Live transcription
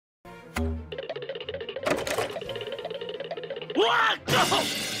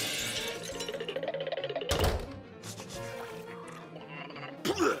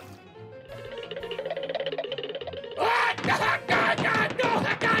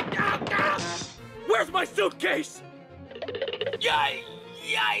Where's my suitcase? Yay!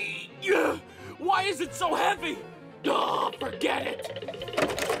 Why is it so heavy? Oh, forget it!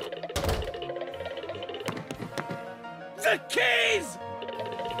 The keys!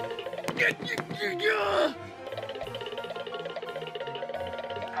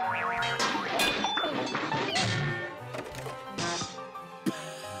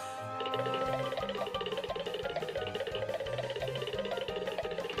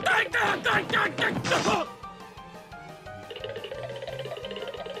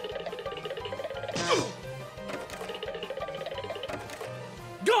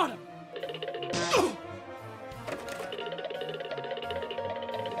 Got him!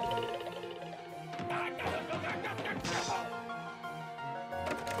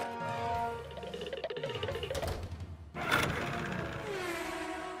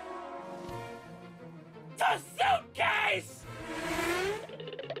 The suitcase!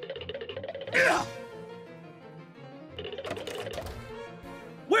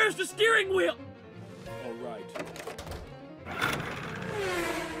 Where's the steering wheel? All right.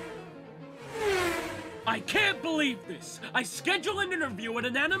 I can't believe this! I schedule an interview at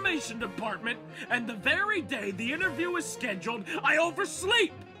an animation department, and the very day the interview is scheduled, I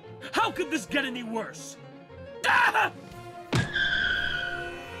oversleep! How could this get any worse? Ah!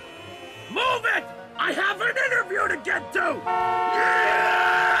 Move it! I have an interview to get to!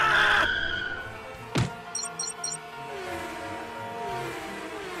 Yeah!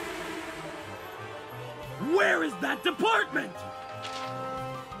 Where is that department?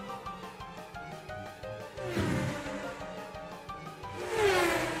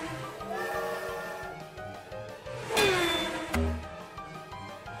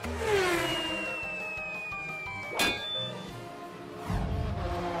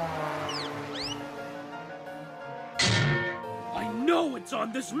 I know it's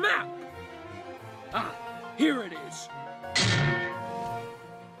on this map! Ah, here it is.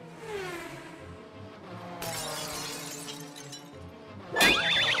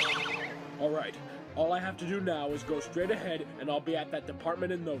 Alright, all I have to do now is go straight ahead and I'll be at that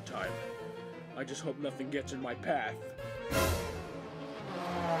department in no time. I just hope nothing gets in my path.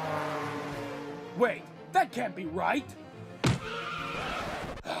 Wait, that can't be right!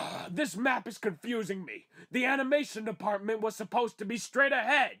 This map is confusing me. The animation department was supposed to be straight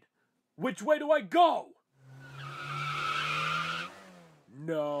ahead. Which way do I go?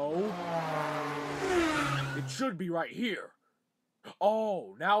 No. It should be right here.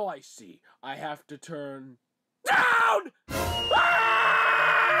 Oh, now I see. I have to turn down!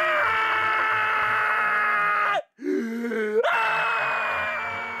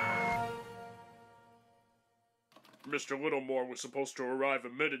 Mr. Littlemore was supposed to arrive a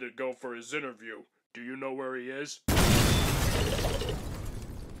minute ago for his interview. Do you know where he is?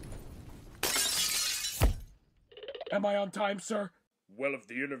 Am I on time, sir? Well, if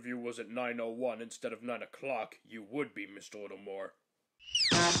the interview was at 9:01 instead of 9 o'clock, you would be, Mr. Littlemore.